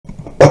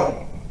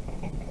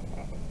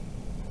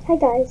Hi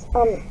guys,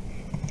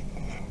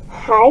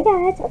 hi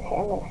guys, okay,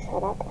 I'm gonna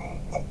shut up.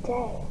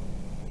 Today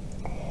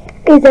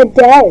is a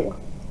day.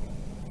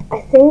 I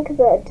think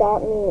the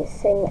Adopt Me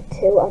Sing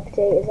 2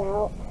 update is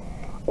out,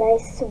 and I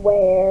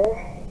swear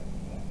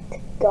to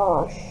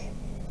gosh,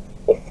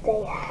 if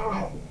they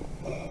have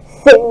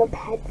Sing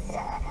pets,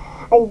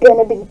 I'm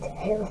gonna be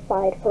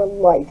terrified for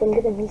life. I'm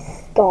gonna be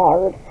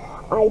scarred.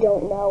 I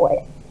don't know.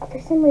 For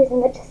some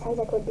reason, that just sounds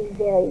like it would be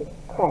very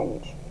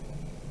cringe.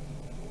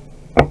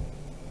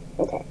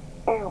 Okay.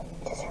 Ow.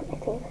 Just hurt my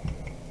finger.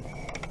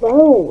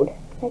 Load.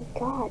 My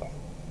god.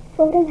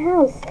 Floating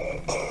house.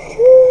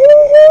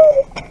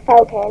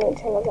 Okay, I need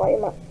to turn the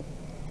volume up.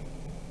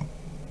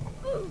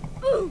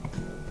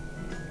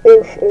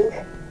 Oof, oof.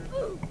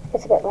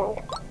 That's a bit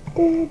loud.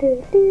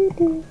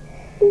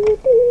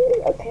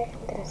 Okay,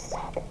 I'm gonna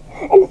stop.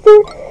 And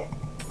for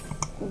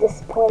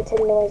disappointed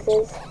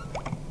noises,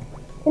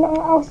 you know,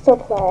 I'll still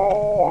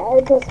play.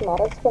 It doesn't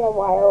matter. It's been a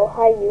while.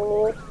 Hi,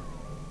 Uni.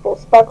 Well,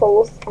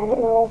 Sparkles. I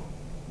don't know.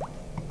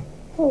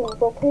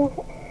 We'll play off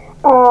it.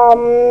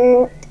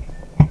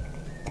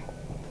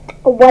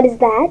 What is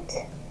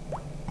that?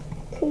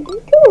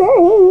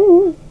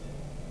 Ew,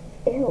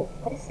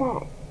 what is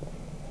that?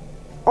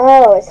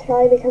 Oh, it's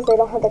probably because they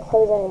don't have the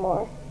clothes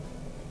anymore.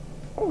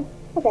 Oh,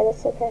 okay,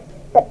 that's okay.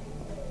 But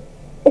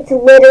it's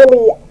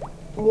literally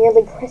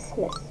nearly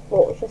Christmas.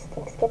 Well, it was just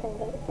Thanksgiving,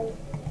 but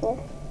yeah.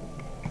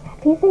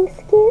 Happy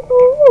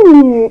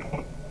Thanksgiving!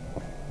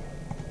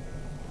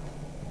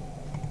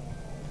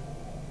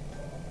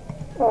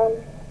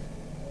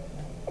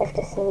 I have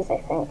to sneeze, I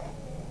think.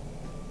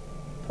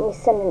 Let me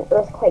send an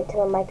earthquake to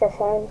the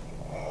microphone.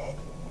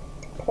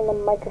 Put the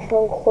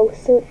microphone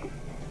closer.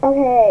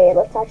 Okay,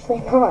 let's actually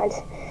not.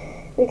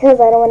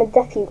 Because I don't want to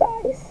deaf you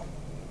guys.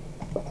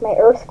 With my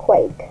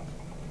earthquake.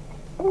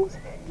 That was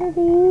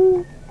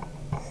pretty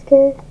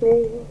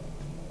scary.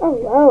 Oh,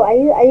 wow. I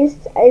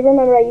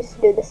remember I used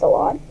to do this a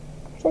lot.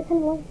 Actually, I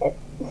kind of like it.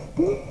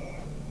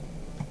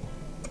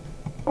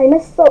 I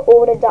miss the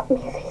old Adopt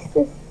Me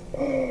faces.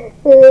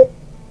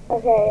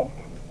 Okay.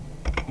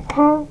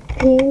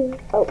 Happy.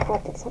 Oh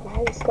crap, that's not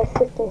how you spell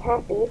freaking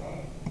happy.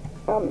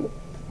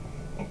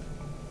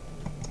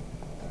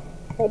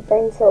 My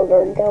brain cells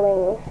are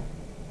going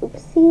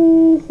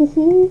oopsie hee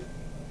hee.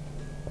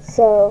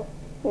 So,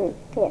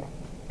 yeah.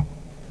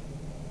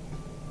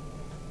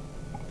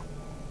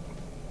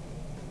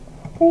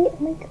 Wait, oh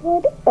my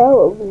god.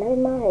 Oh, never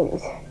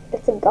mind.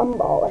 It's a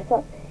gumball. I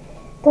thought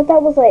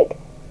that was like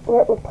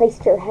where it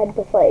replaced your head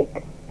with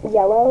like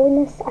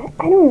yellowness.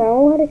 I don't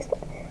know how to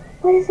explain.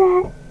 What is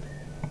that?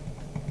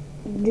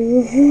 I'm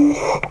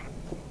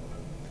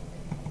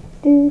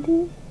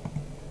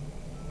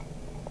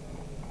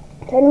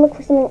trying to look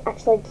for something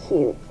actually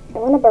cute. I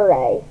want a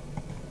beret.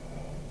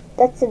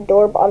 That's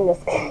adorable. I'm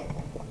just kidding.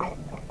 I don't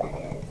know what that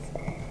is.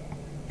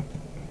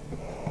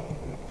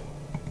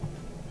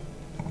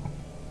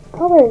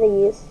 I'll wear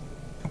these.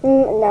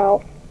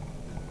 No.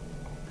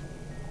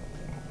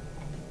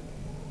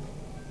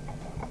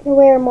 I'm gonna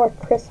wear more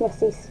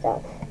Christmassy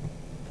stuff.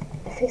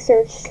 If I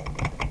searched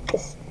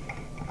just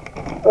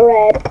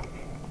red.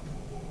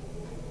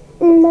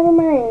 Never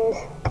mind.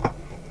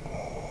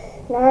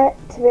 Not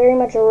very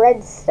much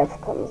red stuff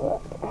comes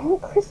up. Oh,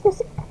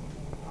 Christmas.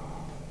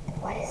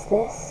 What is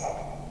this?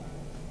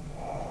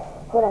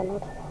 Hold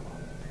on.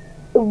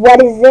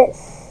 What is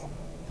this?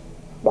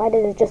 Why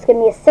did it just give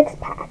me a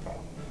 6-pack?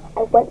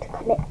 I went to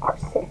commit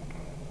arson.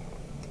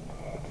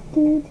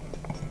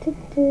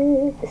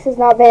 This is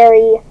not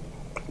very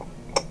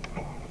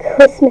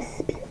Christmas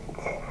spirit.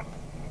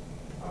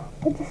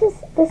 But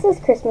this is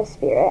Christmas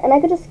spirit, and I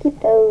could just keep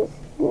those.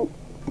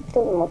 It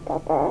doesn't look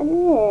that bad.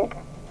 Yeah.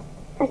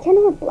 I kind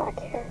of have black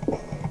hair.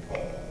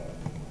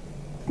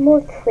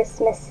 More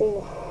Christmassy.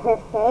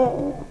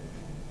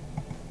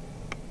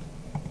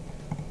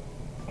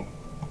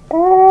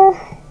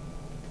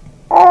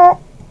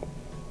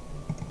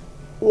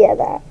 Yeah,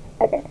 that.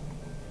 Okay.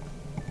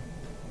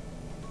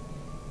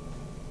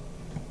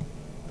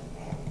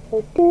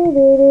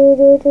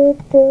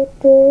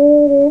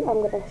 I'm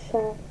gonna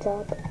shut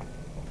up.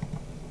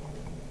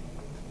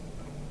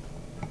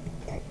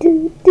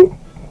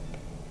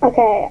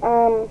 Okay,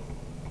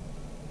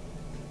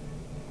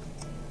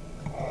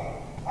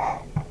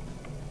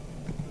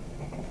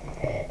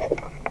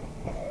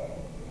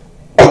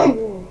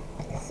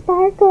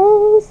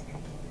 Sparkles.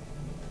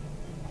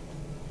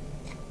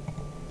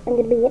 I'm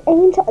gonna be an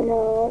angel.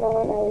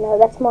 No.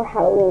 That's more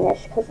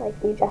Halloweenish because like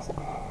you just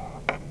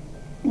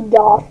be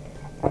off.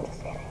 I'm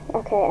just kidding.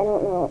 Okay, I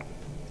don't know.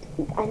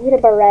 I need a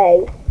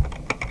beret.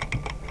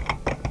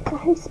 How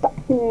do you spell?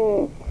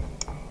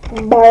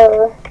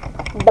 Burr.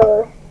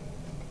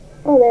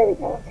 Oh, there we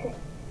go. Okay.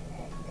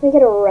 Can we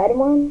get a red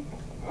one?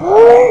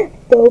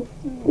 Nope.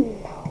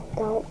 No,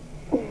 don't.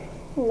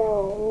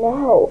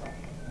 No.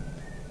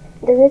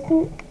 There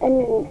isn't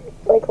any,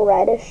 like,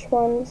 reddish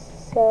ones,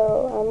 so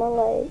I'm gonna,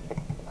 like,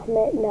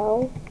 commit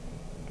no.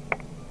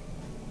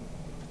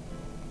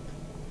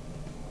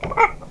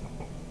 Ah!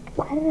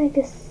 Why did I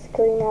just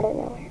scream out of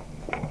nowhere?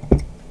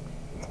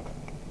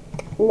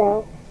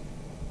 No.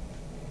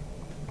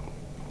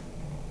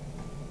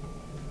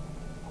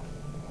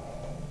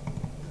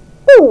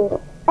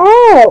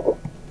 No!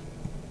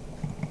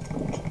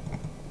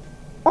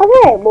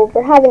 Okay, well,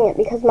 we're having it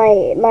because my,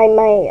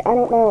 I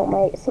don't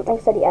know, something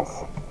said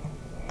yes.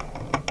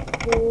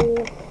 We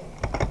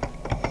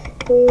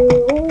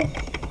wish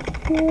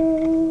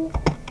you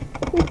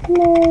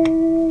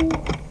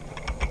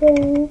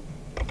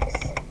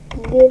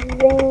Merry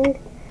Thanksgiving.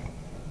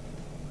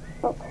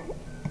 Okay.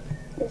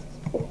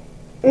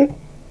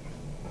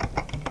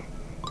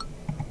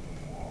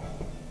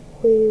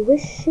 We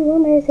wish you a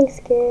Merry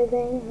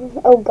Thanksgiving.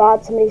 Oh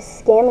God, somebody's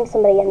scamming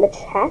somebody in the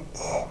chat.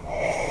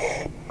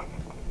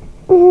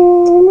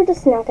 We're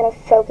just not gonna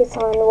focus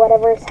on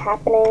whatever's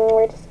happening.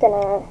 We're just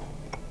gonna...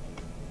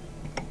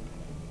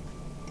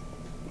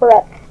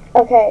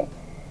 Okay.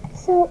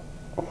 So...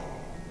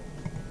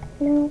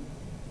 No.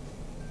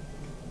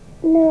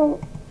 No.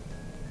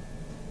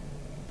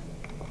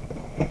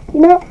 You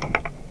know...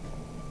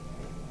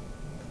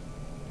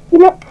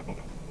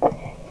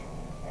 Okay.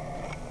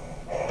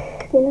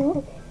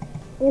 No.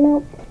 Yeah,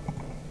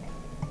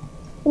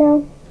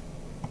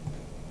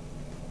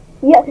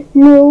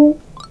 no.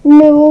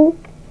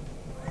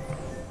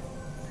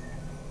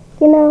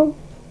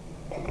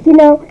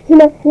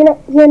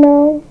 You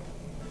know.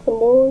 The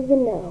more you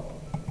know.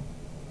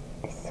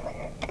 I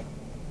swear.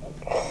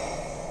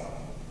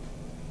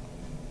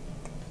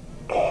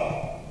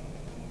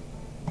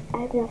 I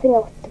have nothing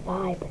else to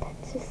buy, but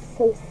that's just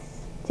so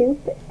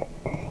stupid.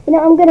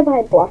 I'm gonna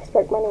buy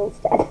Bloxburg money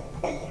instead.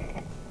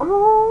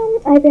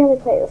 I barely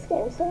play this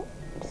game, so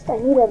I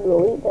need to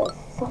delete this.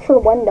 It's all for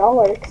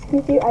 $1,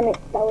 excuse you. I mean,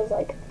 that was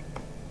like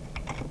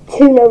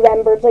 2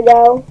 Novembers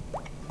ago.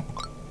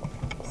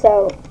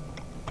 So,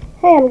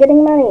 hey, I'm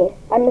getting money.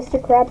 I'm Mr.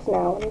 Krabs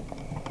now.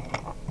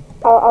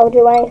 I'll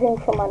do anything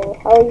for money.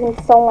 I'll even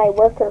sell my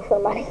worker for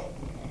money.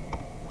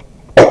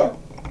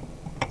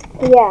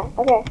 Yeah,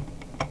 okay.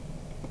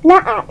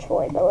 Not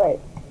actually, but like...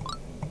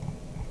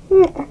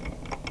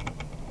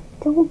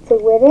 Don't do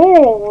it, it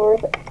ain't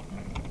worth it.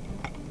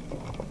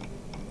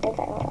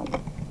 Okay, hold on.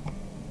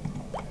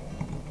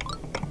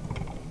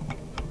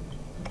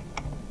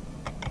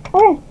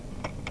 Okay.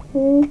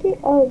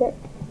 Oh,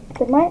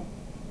 there might...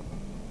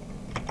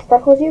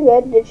 Sparkles, you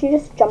good? Did she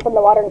just jump in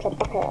the water and jump?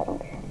 Okay, I don't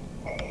care.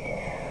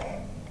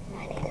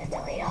 I need to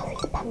delete all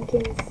these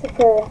pumpkins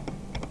for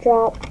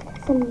drop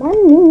some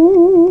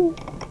money.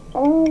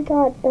 Oh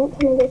God, don't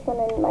tell me there's one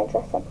in my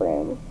dress-up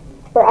room.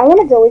 Or I want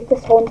to delete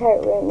this whole entire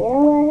room. You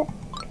know what?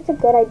 It's a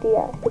good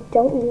idea. I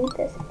don't need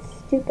this. It's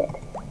stupid.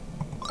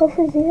 So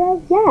for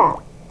 0? Yeah.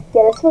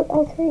 Yeah, this was...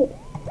 Oh, 3.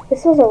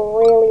 This was a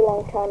really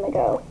long time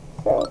ago.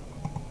 So...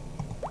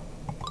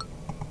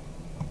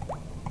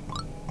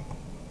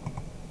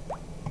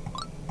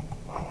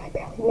 I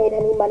barely made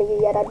any money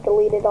yet. I've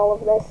deleted all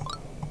of this.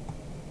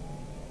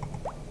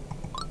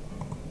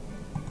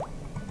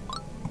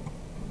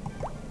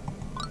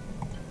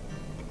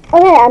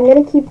 Okay, I'm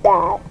gonna keep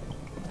that.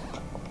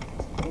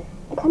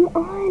 Come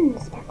on,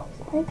 Sparkles.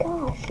 My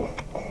gosh.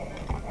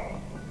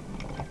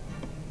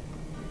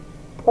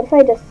 What if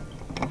I just...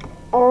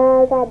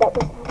 Oh God, that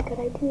was not a good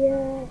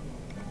idea.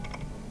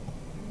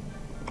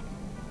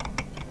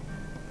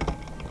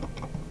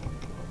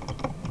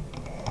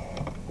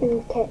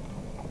 Okay.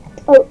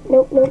 Oh,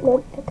 nope.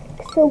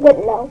 So good,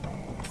 no.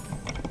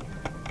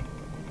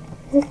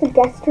 Is this the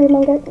guest room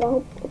I'm getting?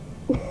 No.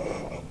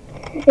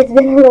 It's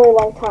been a really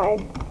long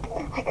time.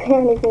 I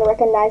can't even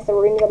recognize the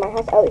rooms in my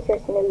house. Oh,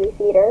 here's the movie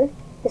theater.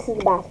 This is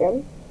the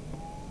bathroom.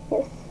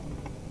 Yes.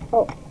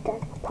 Oh,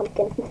 darn,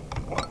 pumpkin.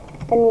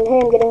 I mean, hey,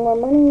 I'm getting more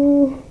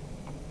money.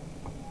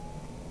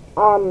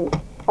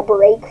 A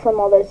break from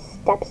all those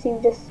steps you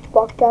just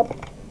walked up.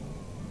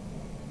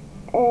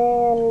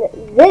 And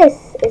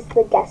this is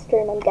the guest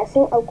room, I'm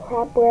guessing. Oh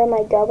crap, where am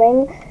I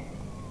going?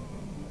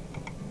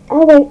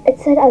 Oh wait, it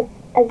said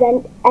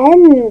event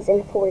ends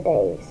in 4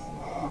 days.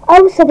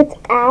 Oh, so it's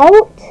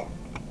out?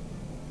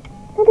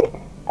 Nobody...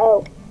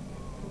 Oh,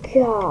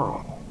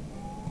 God.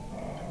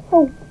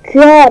 Oh,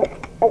 God.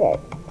 Okay.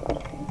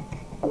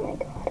 Oh my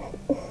God.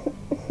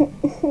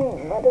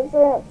 What is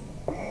this?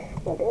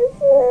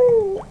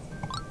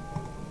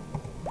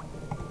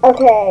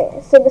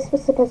 Okay, so this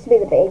was supposed to be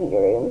the baby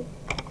room.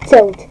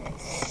 Don't.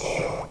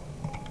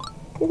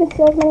 You can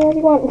steal as many as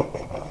you want.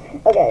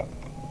 Okay.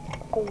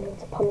 Oh no,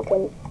 it's a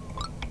pumpkin.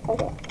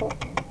 Okay.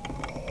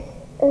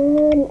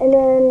 And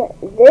then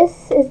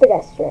this is the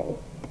guest room.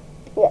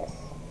 Yes.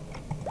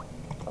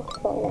 Oh,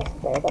 it's really nice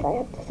up there, but I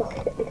have to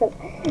delete it because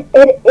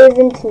it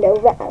isn't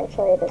November.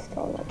 Actually, it is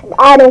still November.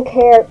 I don't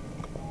care.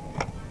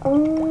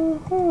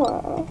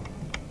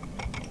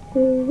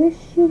 We wish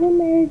you a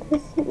Merry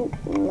Christmas.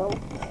 No.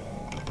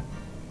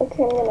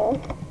 Okay, I'm gonna...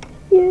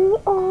 You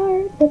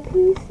are the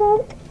piece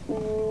of...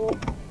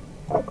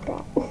 Oh,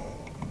 crap.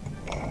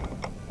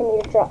 I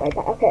need to drop my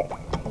bag. Okay,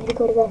 I need to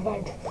go to the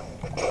vent.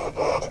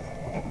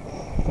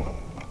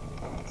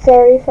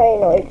 Sorry if I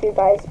annoyed you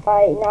guys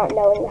by not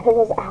knowing that it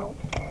was out.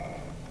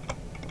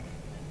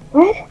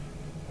 What?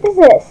 What is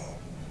this?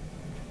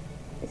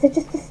 Is it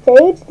just a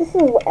stage? This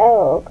is...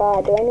 Oh,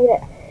 God, do I need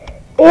it?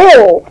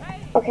 Ew!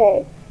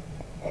 Okay.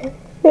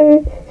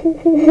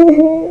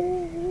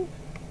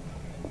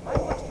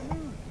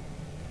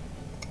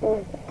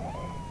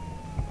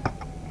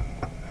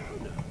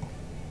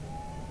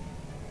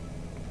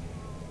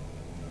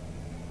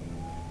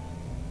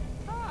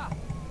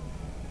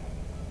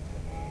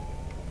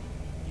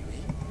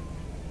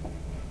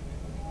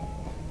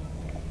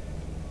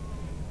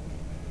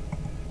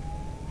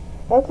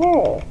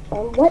 Okay.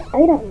 What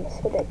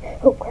items would they?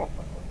 Oh crap!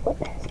 What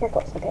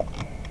sparkles? Okay.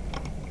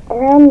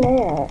 Around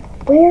there.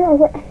 Where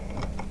are?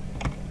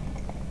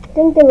 I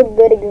didn't give a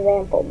good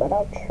example, but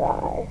I'll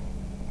try.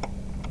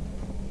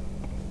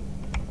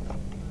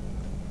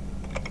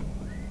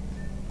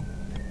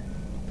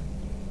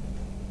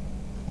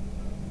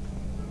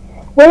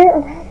 Where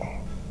around there?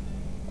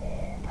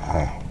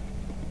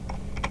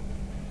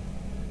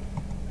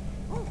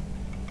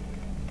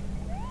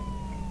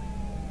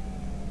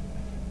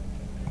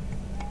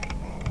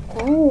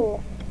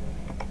 Fine.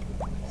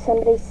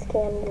 Somebody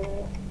scammed me.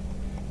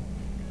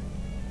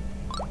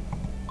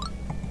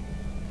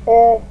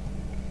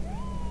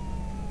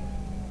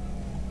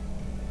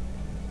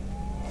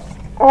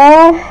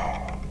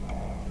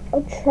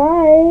 I'll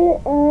try,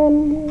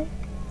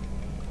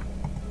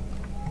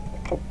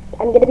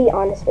 I'm gonna be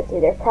honest with you,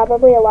 there are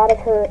probably a lot of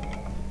her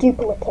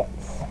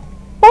duplicates.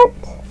 But,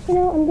 you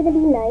know, I'm gonna be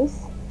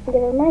nice and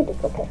give her my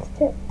duplicates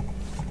too.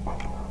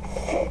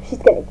 She's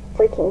gonna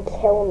freaking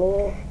kill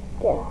me.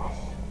 Gosh.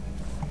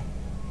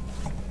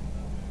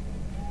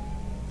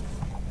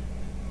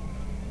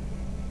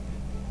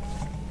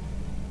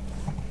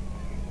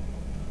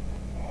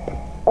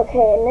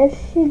 Okay, and if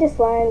she just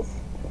lands,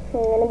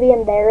 I'm gonna be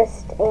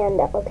embarrassed and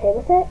okay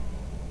with it.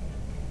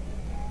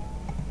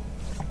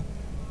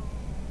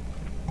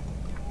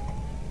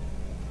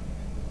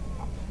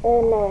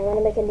 No, I want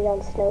to make a neon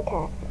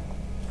snowcat.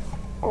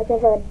 I'll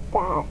give her a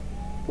bat.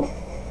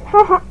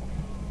 Haha!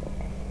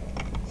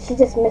 She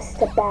just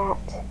missed a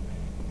bat.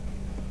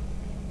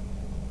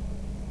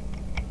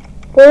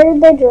 Where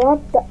did they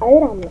drop the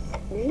items?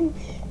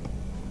 Yeesh.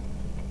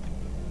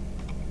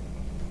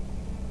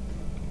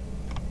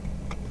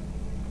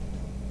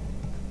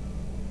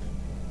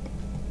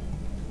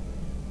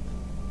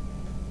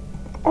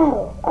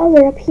 Oh,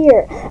 they're up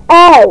here.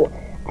 Oh!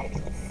 I'm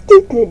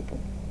stupid.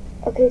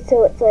 Okay,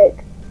 so it's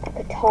like a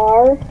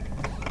guitar.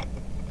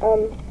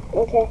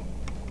 Okay.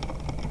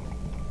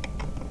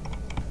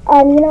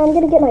 You know, I'm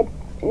gonna get my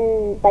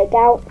bike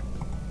out.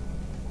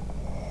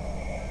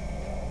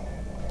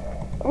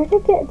 Where did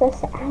I get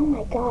this? Oh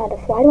my god,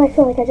 why do I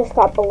feel like I just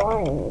got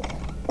blind?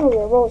 Oh,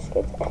 they're roller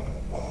skates.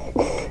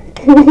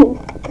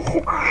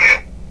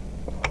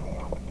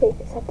 Wait,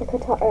 is that the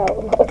guitar?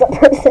 Oh, no, it's a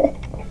person.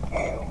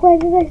 Why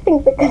did I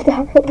think the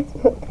guitar was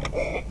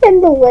moving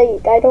in the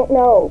lake? I don't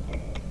know.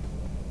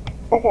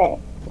 Okay.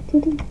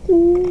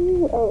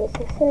 Oh, is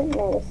this it?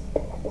 No, this is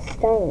the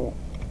stone.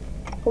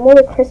 When will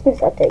the Christmas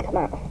update come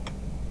out?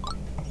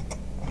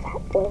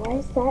 Fat Boy, why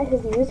is that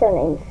his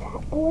username?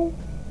 Fat Boy?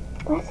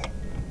 What?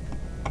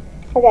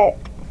 Okay.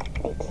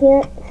 I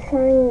can't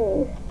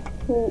find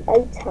the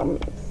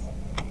items.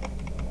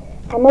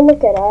 I'm gonna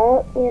look it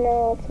up, you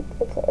know,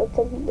 it's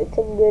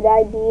a good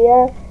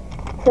idea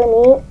for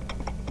me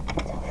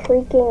to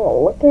freaking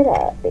look it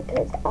up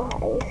because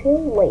I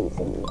feel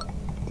lazy.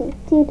 Do.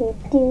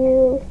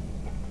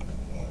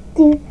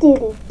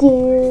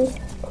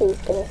 Please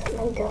give me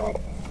something good.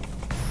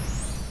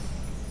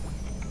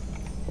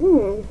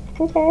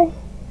 Okay.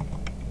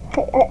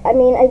 I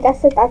mean, I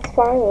guess that's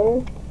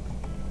fine.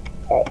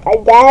 I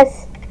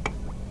guess.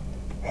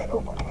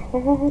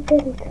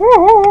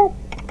 Crap.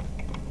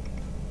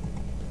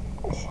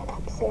 Shut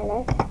up, Santa.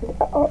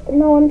 Oh,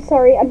 no, I'm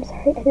sorry. I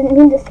didn't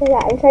mean to say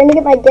that. I'm trying to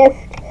get my gift.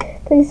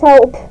 Please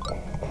help.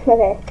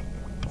 Okay.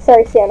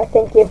 Sorry, Santa.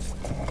 Thank you.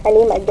 I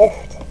need my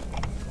gift.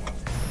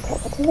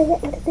 Okay, what did I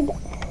get? What did I get?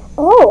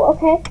 Oh,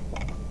 okay.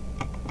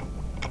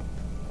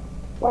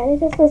 Why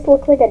does this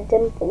look like a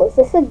dimple? Is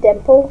this a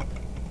dimple?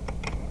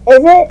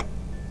 Is it?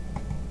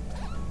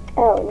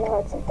 Oh, no,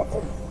 it's an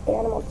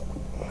animal.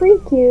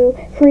 Freak you.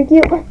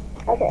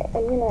 Okay,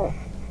 I'm gonna...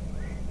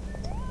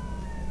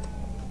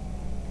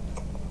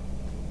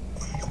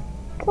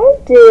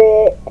 Don't do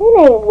it. It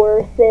ain't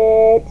worth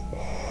it.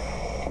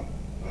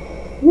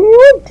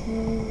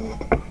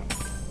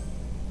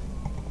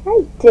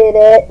 I did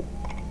it.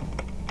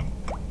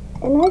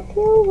 And I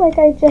feel like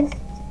I just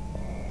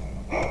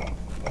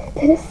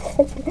did a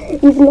second,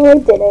 even though I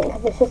didn't,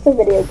 because it's just a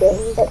video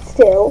game, but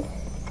still.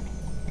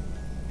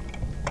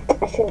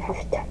 I shouldn't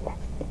have done that.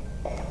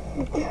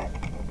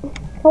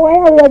 Why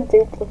are we a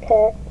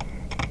duplicate?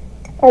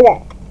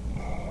 Okay.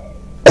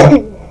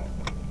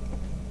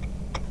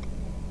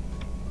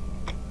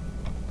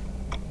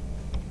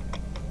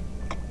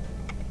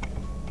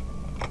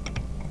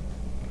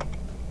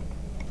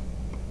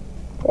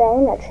 Yeah,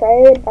 I'm gonna try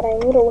it, but I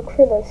need to look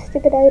for those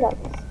stupid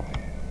items.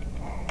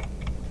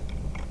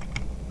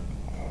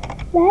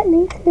 Let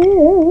me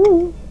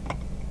through.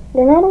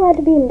 They're not allowed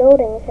to be in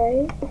buildings,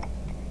 right?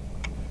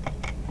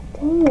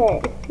 Dang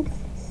it. It's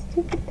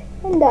stupid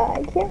panda.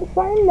 I can't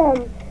find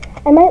them.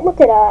 I might look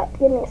it up.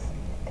 Give me a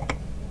sec.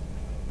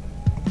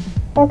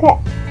 Okay.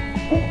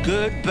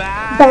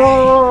 Goodbye.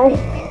 Bye.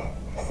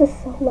 This is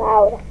so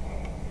loud.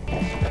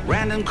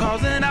 Random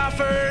calls and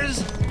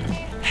offers.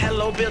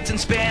 Hello, built-in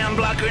spam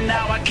blocker.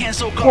 Now I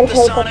cancel call the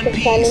sun and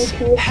peace.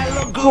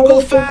 Hello,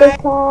 Google Fi.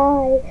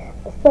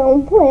 A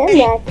phone plan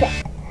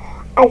that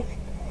I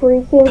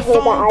freaking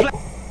hate that.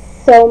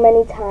 so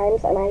many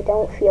times and I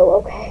don't feel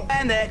okay.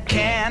 And that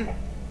can.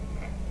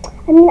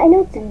 I mean, I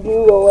know it's a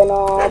duo and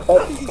all,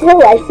 but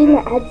still, I've seen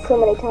that ad so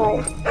many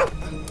times.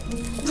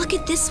 Look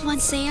at this one,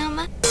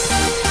 Sam.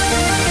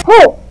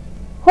 Oh!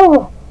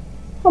 Oh!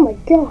 Oh my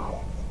god.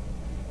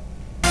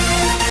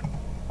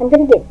 I'm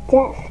gonna get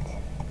deafed.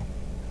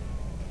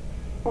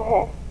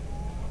 Okay.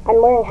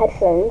 I'm wearing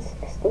headphones,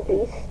 just in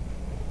case.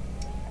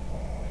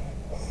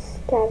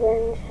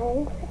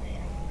 Scavenge.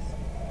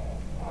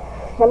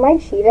 Am I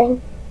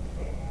cheating?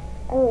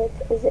 Oh,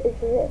 is it,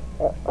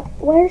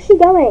 where is she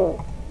going?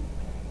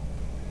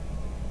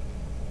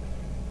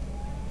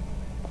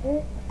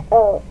 What?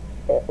 Oh,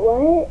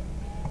 what?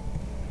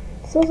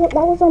 So that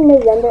was on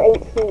November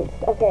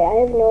 18th. Okay, I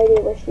have no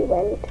idea where she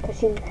went, because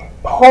she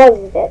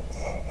paused it.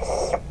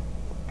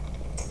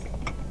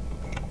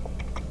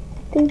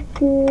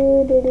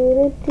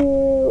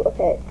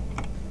 Okay.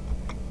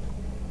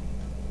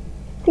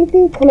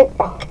 Pee-pee coming.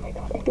 Oh my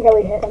god, I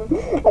really hit him.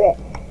 Okay.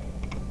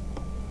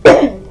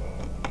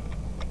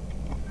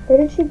 Where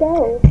did she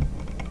go?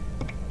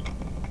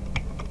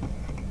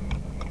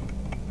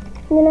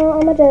 You know,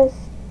 I'ma just...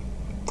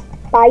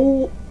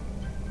 Bye.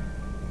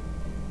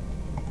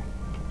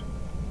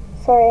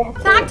 Sorry, I have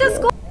to... Back to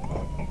school.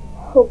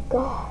 Oh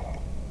god.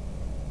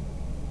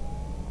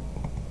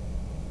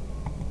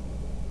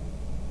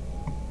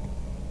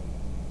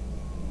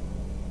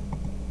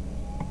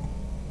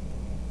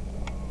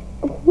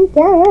 Oh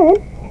god.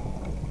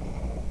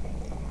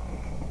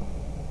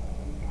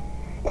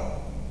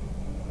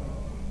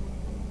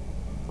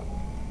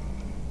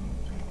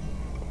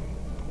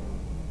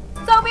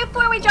 So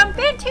before we jump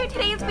into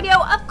today's video,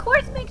 of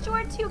course, make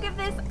sure to give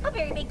this a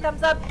very big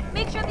thumbs up.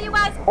 Make sure that you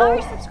guys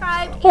are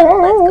subscribed, and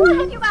let's go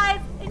ahead, you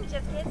guys, and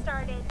just get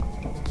started.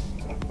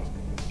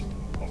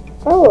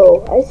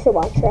 Oh, I used to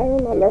watch her. I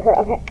remember her.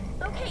 Okay.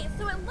 Okay,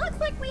 so it looks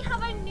like we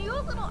have a new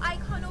little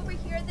icon over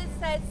here that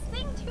says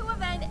Sing 2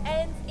 event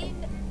ends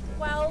in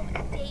 12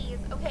 days.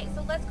 Okay,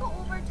 so let's go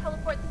over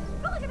teleport. This is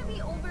probably going to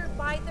be over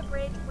by the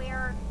bridge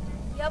where,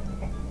 yep,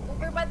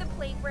 over by the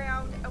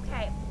playground.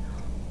 Okay.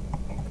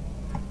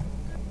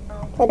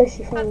 How does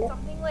she find it?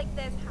 Something like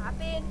this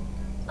happen.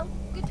 A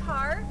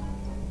guitar,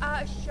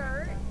 a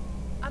shirt,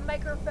 a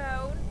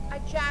microphone, a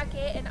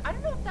jacket, and I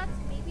don't know if that's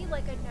maybe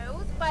like a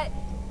nose, but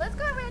let's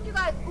go around, you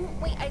guys. Ooh,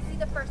 wait, I see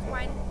the first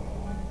one.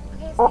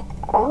 Okay,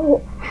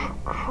 oh,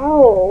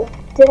 how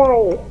did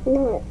I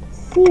not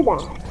see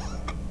that?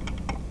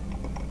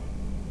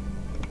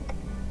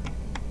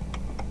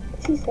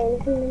 Did she say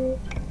anything to me?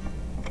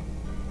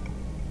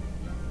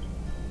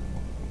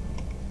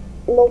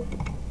 Nope.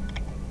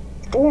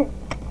 Okay.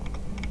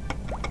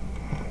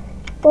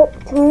 Well,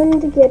 time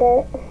to get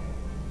it.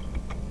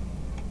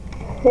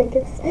 I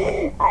guess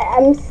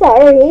I'm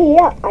sorry.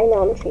 Yeah, I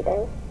know I'm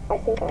cheating. I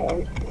think I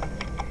am.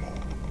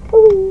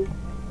 Oh.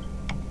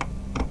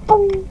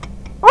 Oh.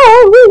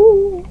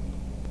 Oh.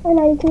 Oh,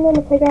 now you can go on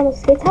the playground with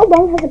skates. How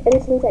long has it been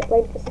since I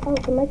played this? Oh,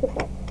 it's a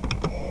microphone.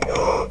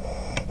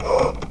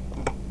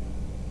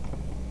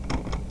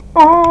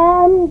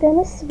 I'm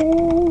gonna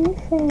swing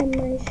from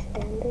my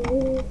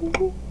chandelier.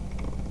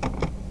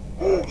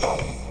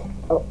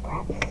 Oh,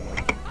 crap.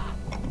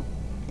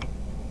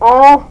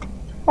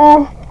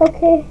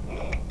 Okay.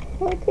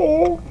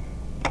 Okay.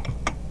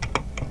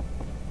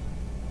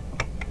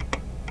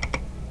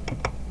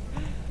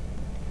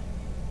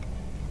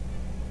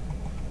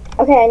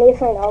 Okay, I need to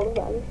find all of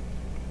them.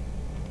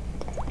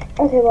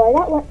 Okay, well, I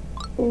got one.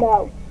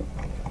 No.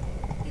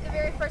 see the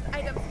very first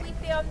item. We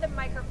found the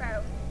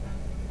microphone.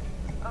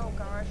 Oh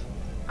gosh.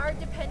 Are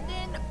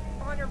dependent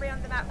on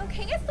around the map.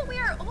 Okay, so we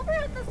are over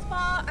at the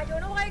spa. I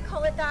don't know why I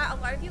call it that.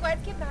 A lot of you guys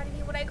get mad at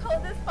me when I call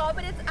it the spa,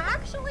 but it's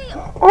actually... Okay.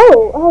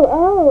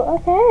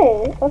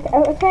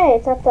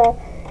 It's at the,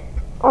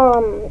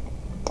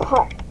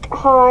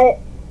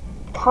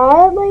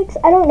 hot lakes?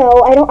 I don't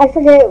know. I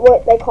forget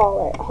what they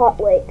call it. Hot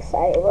lakes,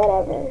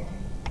 whatever.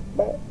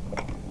 But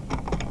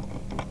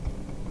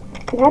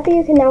I'm happy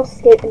you can now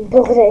skate in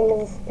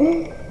buildings.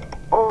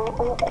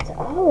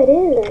 Oh, it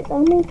is.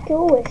 Oh my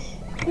gosh.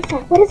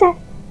 What is that?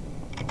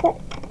 What?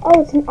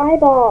 Oh, it's an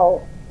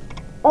eyeball.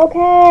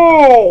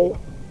 Okay.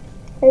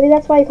 Maybe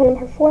that's why you couldn't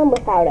perform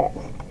without it.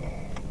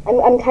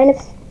 I'm kind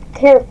of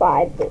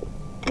terrified, but,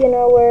 you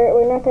know,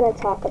 we're not going to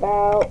talk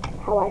about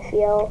how I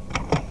feel.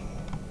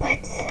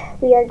 But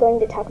we are going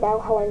to talk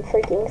about how I'm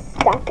freaking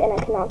stuck and I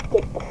cannot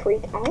get the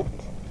freak out.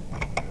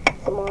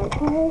 Someone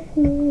help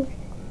me.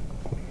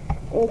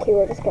 Okay,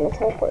 we're just going to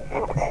teleport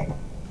back.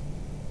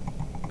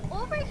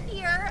 Over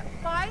here,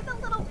 by the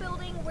little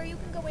building where you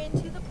can go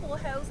into the pool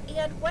house,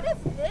 and what is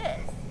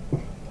this?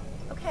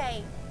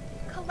 Okay,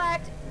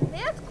 collect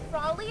Miss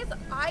Crawley's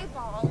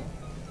eyeball.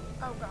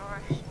 Oh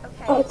gosh,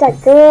 okay. Oh, it's that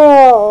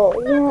girl,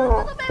 That's yeah. a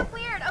little bit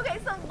weird. Okay,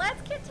 so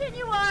let's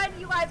continue on.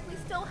 You guys, we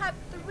still have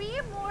 3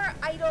 more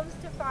items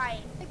to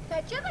find. I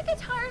bet you the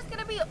guitar is going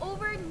to be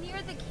over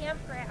near the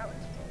campground.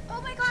 Oh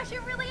my gosh,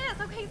 it really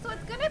is. Okay, so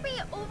it's going to be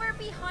over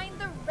behind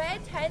the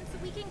red tent so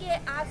we can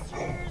get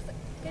Aster's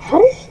guitar. How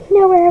does she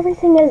know where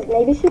everything is?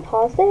 Maybe she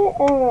paused it?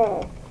 I don't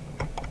know.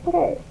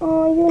 Okay.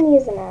 Oh, Uni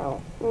isn't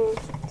out.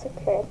 It's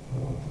okay.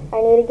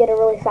 I need to get a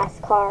really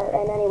fast car,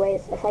 and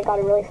anyways, if I got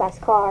a really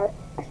fast car,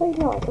 actually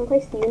no, I can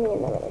place the Uni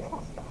in the really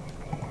fast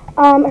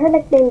car. Her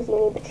nickname's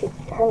Uni, but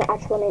her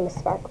actual name is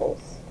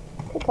Sparkles.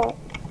 Good job.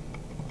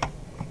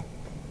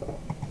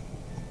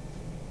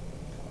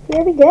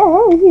 Here we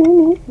go,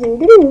 Uni.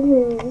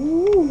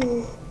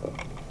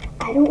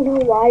 I don't know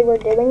why we're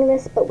doing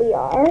this, but we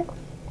are,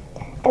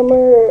 and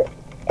we're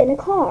in a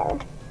car.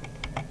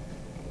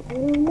 I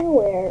don't know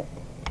where,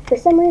 for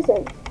some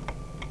reason.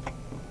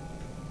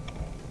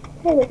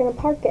 Okay, we're gonna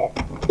park it.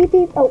 Beep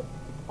beep. Oh,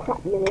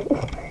 crap, Uni.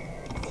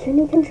 Is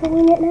Uni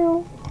controlling it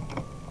now?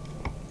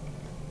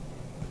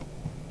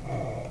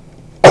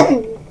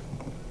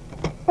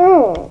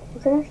 Oh,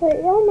 is it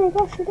actually? Oh my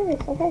gosh, it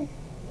is. Okay.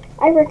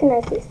 I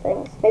recognize these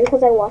things. Maybe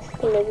because I watched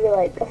the movie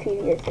like a few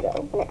years ago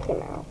when it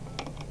came out.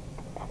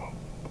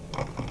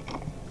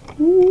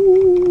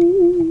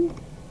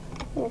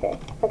 Okay.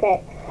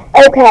 Okay.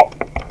 Okay.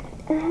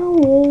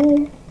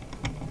 Owie.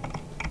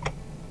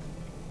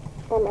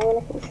 I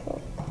want to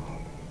control the car.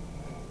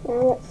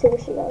 Now let's see where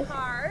she goes.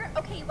 Car.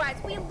 Okay, you guys,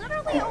 we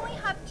literally only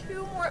have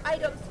 2 more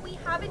items. We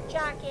have a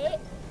jacket.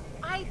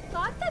 I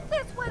thought that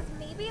this was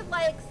maybe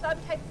like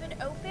some type of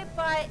an outfit,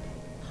 but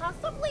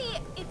possibly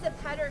it's a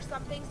pet or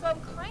something. So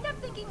I'm kind of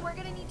thinking we're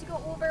gonna need to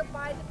go over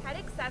by the pet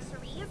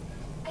accessories,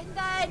 and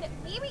then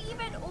maybe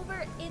even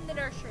over in the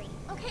nursery.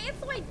 Okay,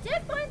 so I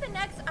did find the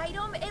next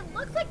item. It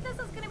looks like this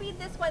is gonna be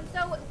this one.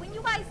 So when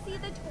you guys see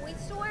the toy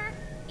store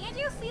and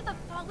you see the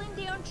falling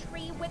down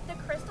tree with the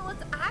crystal,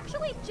 it's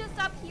actually just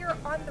up here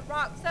on the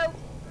rock. So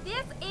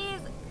this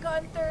is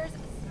Gunther's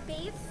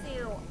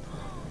spacesuit.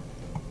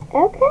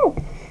 Okay.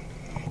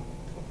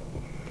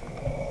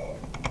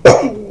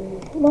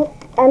 Well,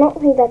 I don't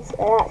think that's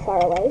that far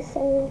away,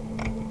 so...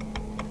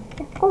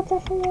 Yeah. Oh, it's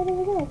actually right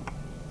over there.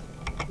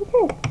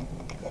 Okay.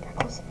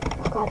 Sparkles.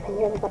 Oh god, I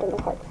nearly got in the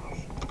car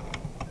crash.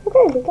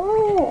 Okay, we got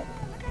it.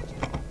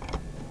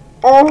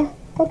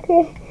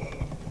 Okay.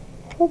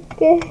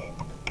 Okay.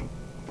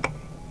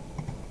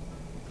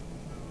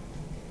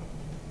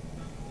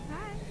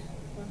 Hi.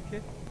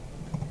 Okay.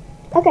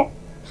 Okay.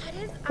 That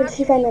is Did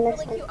she find the actually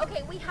next really one? cute.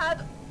 Okay, we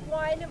have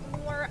one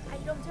more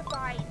item to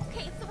find.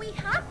 Okay, so we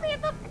have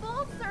made the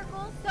full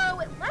circle, so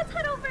let's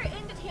head over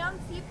into town,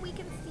 see if we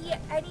can see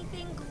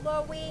anything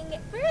glowing.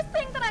 First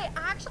thing that I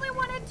actually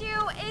want to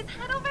do is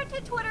head over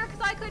to Twitter because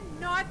I could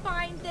not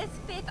find this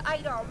 5th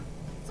item.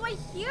 So a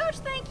huge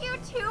thank you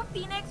to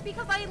Phoenix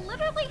because I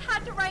literally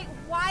had to write,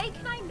 why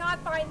can I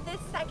not find this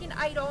 2nd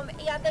item?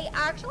 And they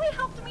actually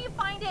helped me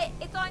find it.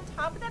 It's on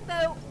top of the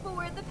boat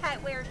for the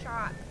pet wear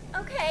shop.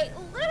 Okay,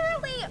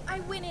 literally, I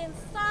went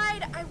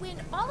inside, I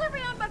went all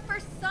around, but for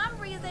some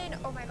reason,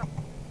 oh my god.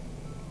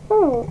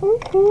 Oh,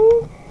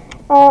 okay.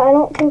 I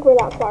don't think we're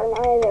that far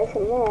neither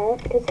from there,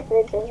 because the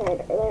bridge is right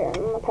over there,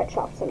 and the pet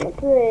shop's in the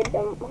bridge.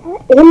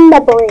 In the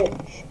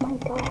bridge! My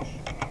gosh.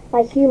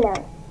 My humor.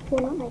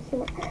 Well, not my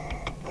humor.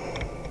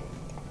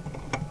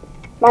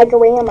 My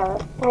grammar.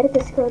 Why did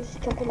this girl just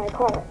jump in my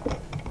car?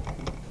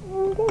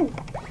 Okay.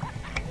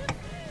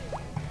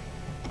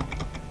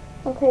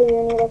 Okay,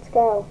 Uni, let's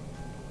go.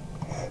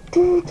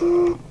 It's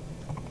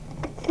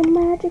the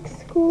magic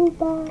school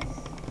bus.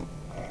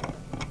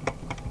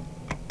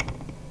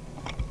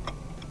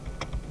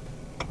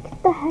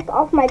 Get the heck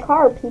off my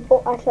car,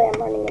 people. Actually, I'm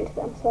running into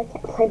them, so I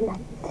can't blame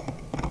them.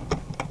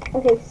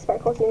 Okay,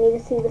 Sparkles, you need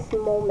to see this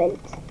moment.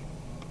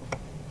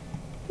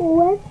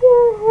 What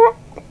the heck?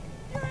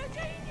 You're a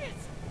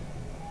genius!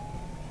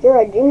 You're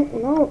a genius?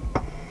 No.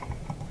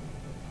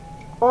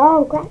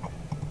 Oh, crap.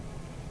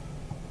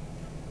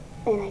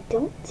 And I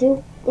don't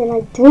do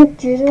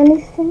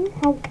anything?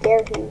 How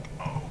dare he?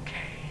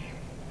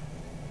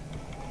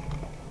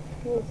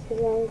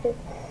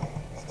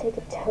 Let's take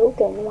a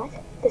token. What?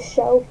 The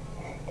show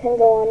can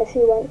go on if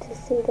you want to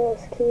see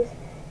those keys.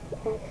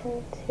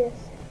 Excellent, yes.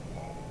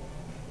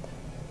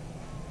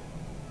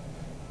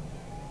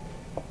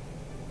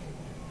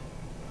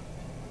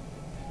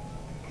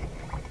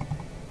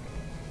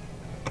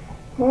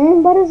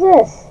 What is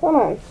this? Hold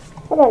on.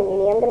 Hold on,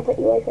 Uni. I'm gonna put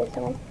you away for a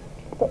second.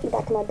 Put you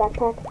back in my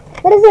backpack.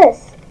 What is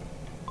this?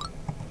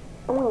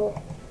 Oh.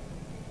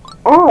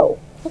 Oh.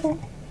 Okay.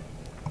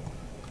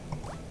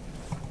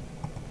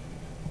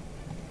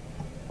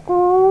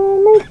 Oh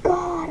my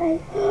god.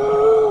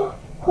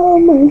 Oh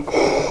my.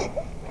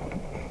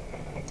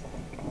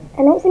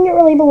 I don't think it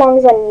really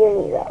belongs on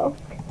Uni though.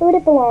 Who would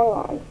it belong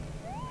on?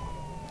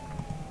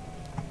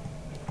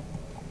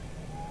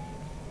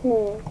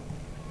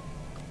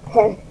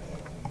 Him.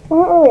 Well,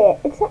 not really.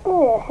 It's not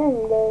really a him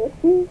though.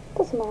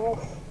 Doesn't matter.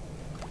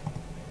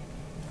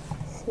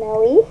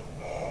 Snowy.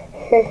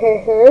 So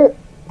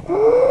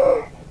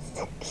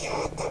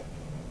cute.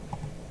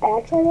 I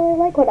actually really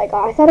like what I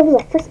got. I thought it was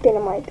a frisbee and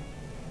I'm like,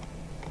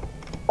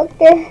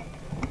 okay.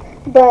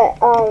 But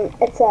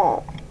it's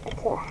a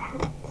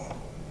hat.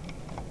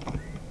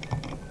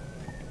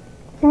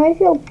 Now I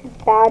feel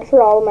bad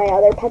for all of my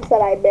other pets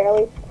that I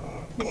barely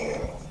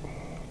use,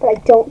 but I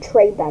don't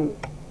trade them.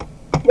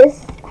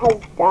 This has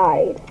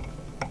died.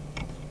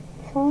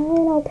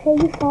 Fine, I'll pay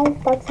you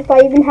 $5 if I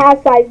even have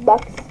 $5.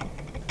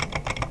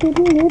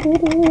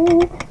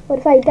 What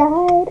if I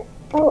died?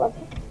 Oh,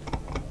 okay.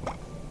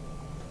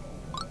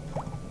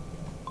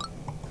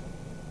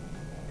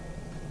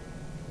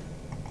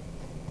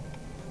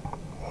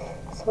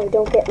 So I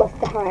don't get left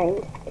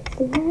behind. It's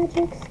the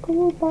magic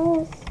school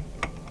bus.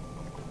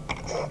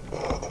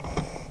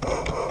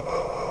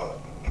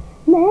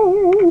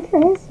 Merry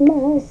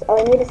Christmas. Oh,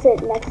 I need to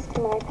sit next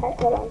to my pet.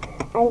 Hold on.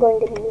 I'm going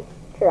to be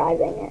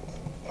driving it.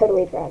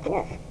 Totally driving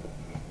it.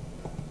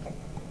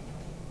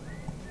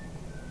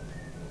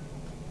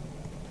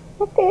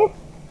 Okay.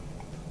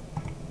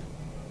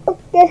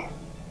 Okay.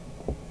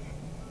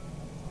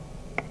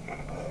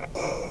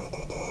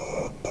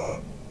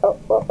 Oh,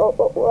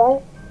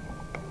 what?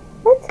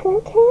 Let's go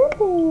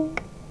camping.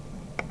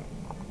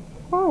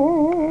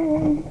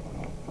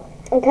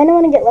 I kind of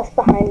want to get left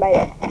behind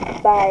by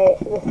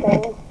the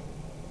thing.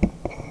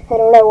 I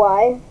don't know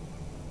why.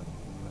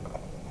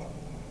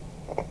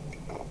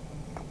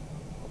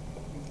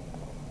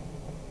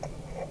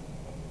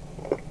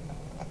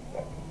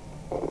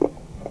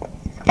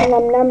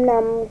 Num num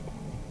num.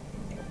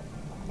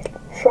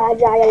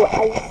 Fragile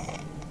ice.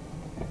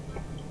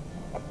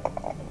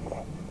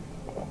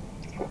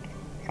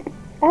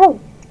 Oh.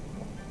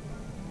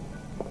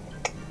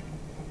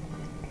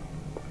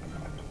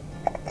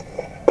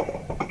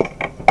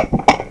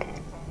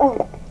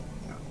 Oh.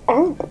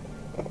 Oh.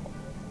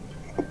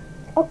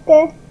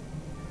 Okay.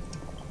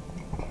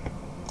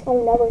 Oh,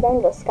 now we're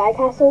going to the Sky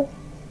Castle.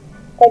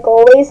 Like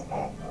always.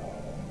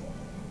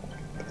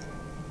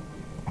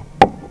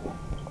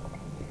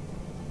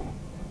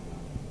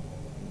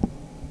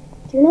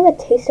 Do you know the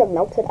taste of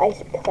melted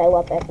ice? Because I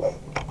love it.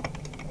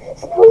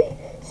 Snowy.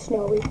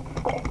 Snowy.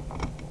 Okay.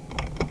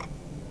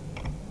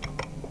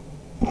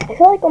 I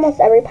feel like almost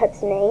every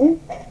pet's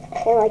name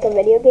in like a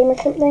video game or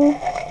something,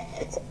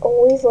 it's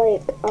always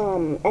like,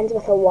 ends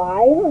with a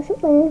Y or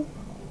something.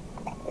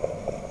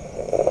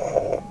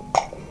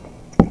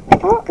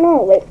 Oh,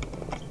 no, wait.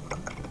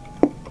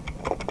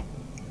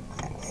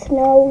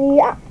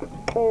 Snowy,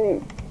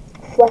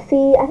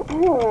 Fluffy, I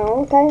don't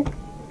know, okay.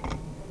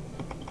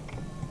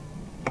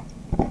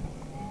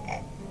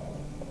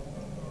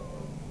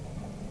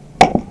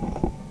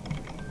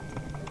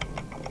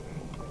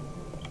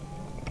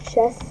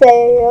 Just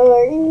say your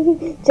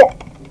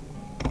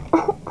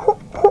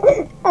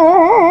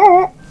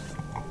oh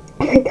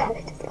my god,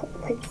 I just got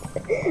placed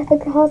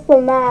across the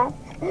map.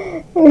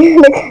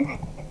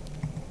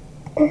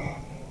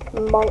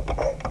 Monk.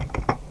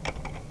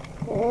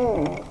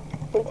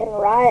 We can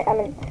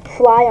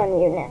fly on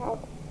you now.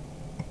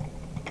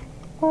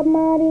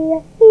 Maria.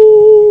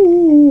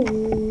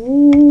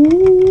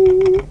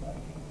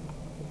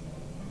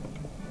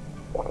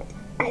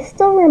 I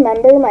still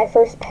remember my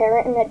first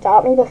parent and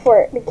Adopt Me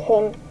before it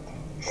became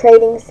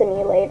Trading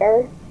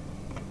Simulator.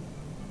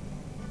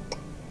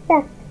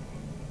 Yeah.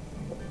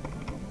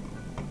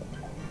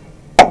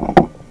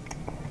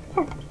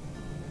 Yeah.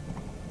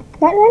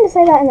 Not trying to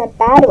say that in a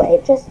bad way,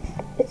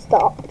 it's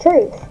the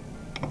truth.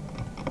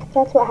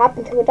 That's what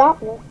happened to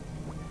Adopt Me.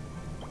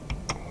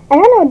 I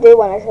kind of do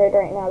want to trade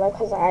right now though,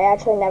 because I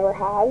actually never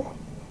have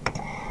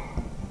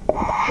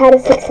had a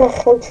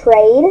successful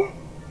trade.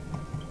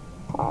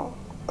 Oh.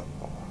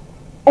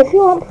 If you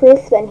want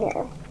proof, then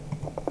here.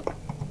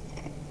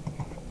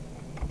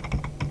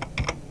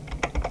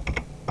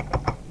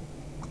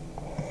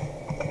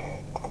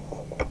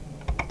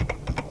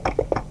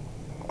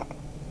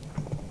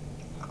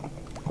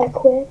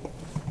 Equip.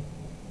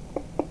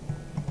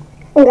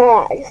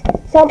 Guys,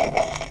 so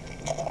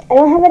I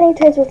don't have any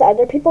trades with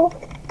other people,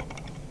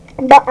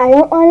 but I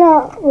don't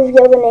want to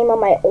reveal the name of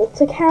my ult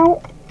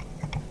account,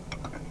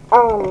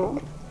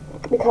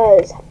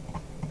 because,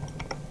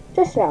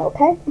 just know,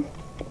 okay?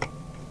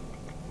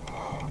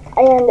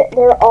 And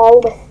they're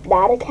all with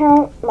that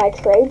account, my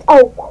trades.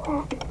 Oh,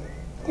 crap.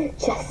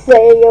 Just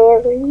say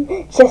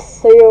Yori.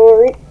 Just say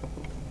Yori.